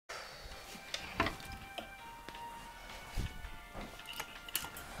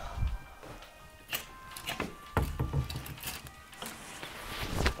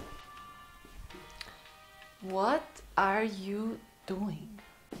What are you doing?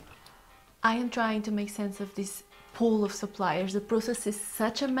 I am trying to make sense of this pool of suppliers. The process is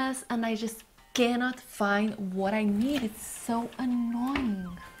such a mess and I just cannot find what I need. It's so annoying.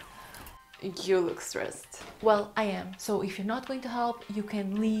 You look stressed. Well, I am. So if you're not going to help, you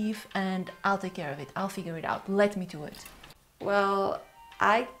can leave and I'll take care of it. I'll figure it out. Let me do it. Well,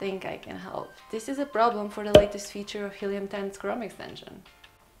 I think I can help. This is a problem for the latest feature of Helium 10's Chrome extension.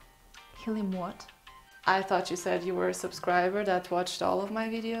 Helium what? I thought you said you were a subscriber that watched all of my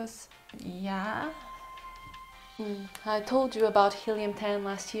videos. Yeah? I told you about Helium 10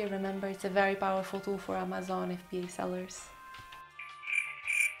 last year, remember? It's a very powerful tool for Amazon FBA sellers.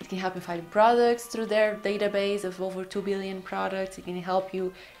 It can help you find products through their database of over 2 billion products. It can help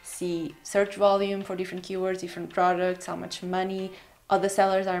you see search volume for different keywords, different products, how much money other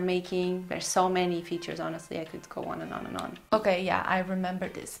sellers are making. There's so many features, honestly, I could go on and on and on. Okay, yeah, I remember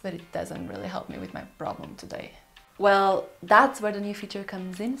this, but it doesn't really help me with my problem today. Well, that's where the new feature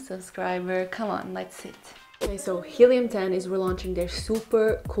comes in, subscriber. Come on, let's sit. Okay, so Helium 10 is relaunching their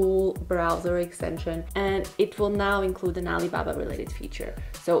super cool browser extension, and it will now include an Alibaba related feature.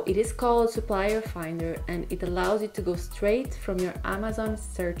 So it is called Supplier Finder, and it allows you to go straight from your Amazon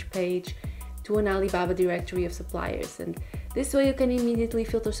search page to an Alibaba directory of suppliers. And this way you can immediately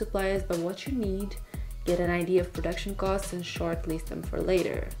filter suppliers by what you need, get an idea of production costs and shortlist them for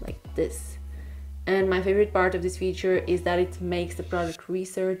later, like this. And my favorite part of this feature is that it makes the product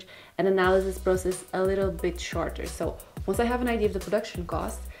research and analysis process a little bit shorter. So once I have an idea of the production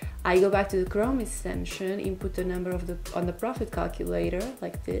cost, I go back to the Chrome extension, input the number on the profit calculator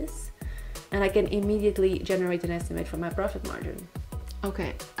like this, and I can immediately generate an estimate for my profit margin.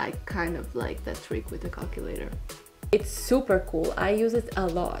 Okay, I kind of like that trick with the calculator. It's super cool, I use it a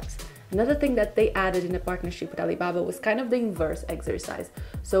lot. Another thing that they added in a partnership with Alibaba was kind of the inverse exercise.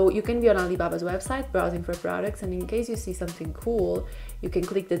 So you can be on Alibaba's website browsing for products, and in case you see something cool, you can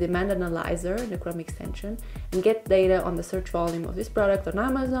click the demand analyzer in the Chrome extension and get data on the search volume of this product on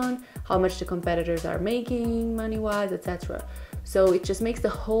Amazon, how much the competitors are making money-wise, etc. So it just makes the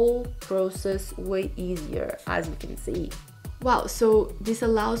whole process way easier, as you can see. Wow, so this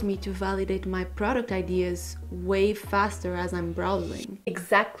allows me to validate my product ideas way faster as I'm browsing.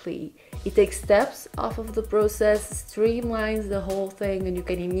 Exactly. It takes steps off of the process, streamlines the whole thing, and you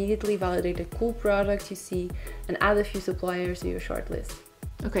can immediately validate a cool product you see and add a few suppliers to your shortlist.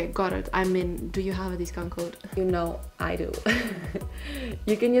 Okay, got it. I'm in. Do you have a discount code? You know, I do.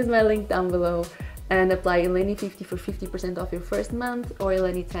 You can use my link down below and apply Eleni50 for 50% off your first month, or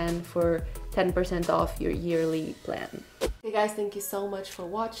Eleni10 for 10% off your yearly plan. Hey guys, thank you so much for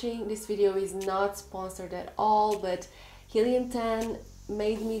watching. This video is not sponsored at all, but Helium 10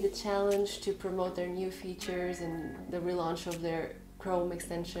 made me the challenge to promote their new features and the relaunch of their Chrome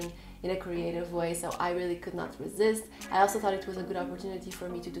extension in a creative way, so I really could not resist. I also thought it was a good opportunity for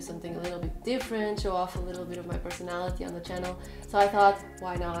me to do something a little bit different, show off a little bit of my personality on the channel, so I thought,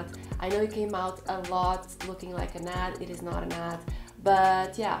 why not? I know it came out a lot looking like an ad. It is not an ad,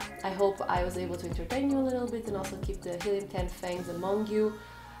 but yeah, I hope I was able to entertain you a little bit and also keep the Helium 10 fangs among you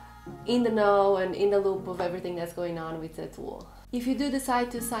in the know and in the loop of everything that's going on with the tool. If you do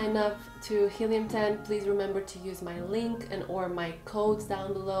decide to sign up to Helium 10, please remember to use my link or my codes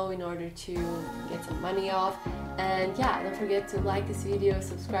down below in order to get some money off. And yeah, don't forget to like this video,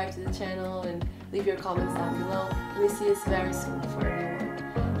 subscribe to the channel, and leave your comments down below. We'll see us very soon for a new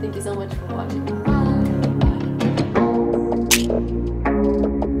one. Thank you so much for watching.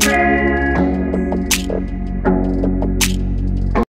 Bye!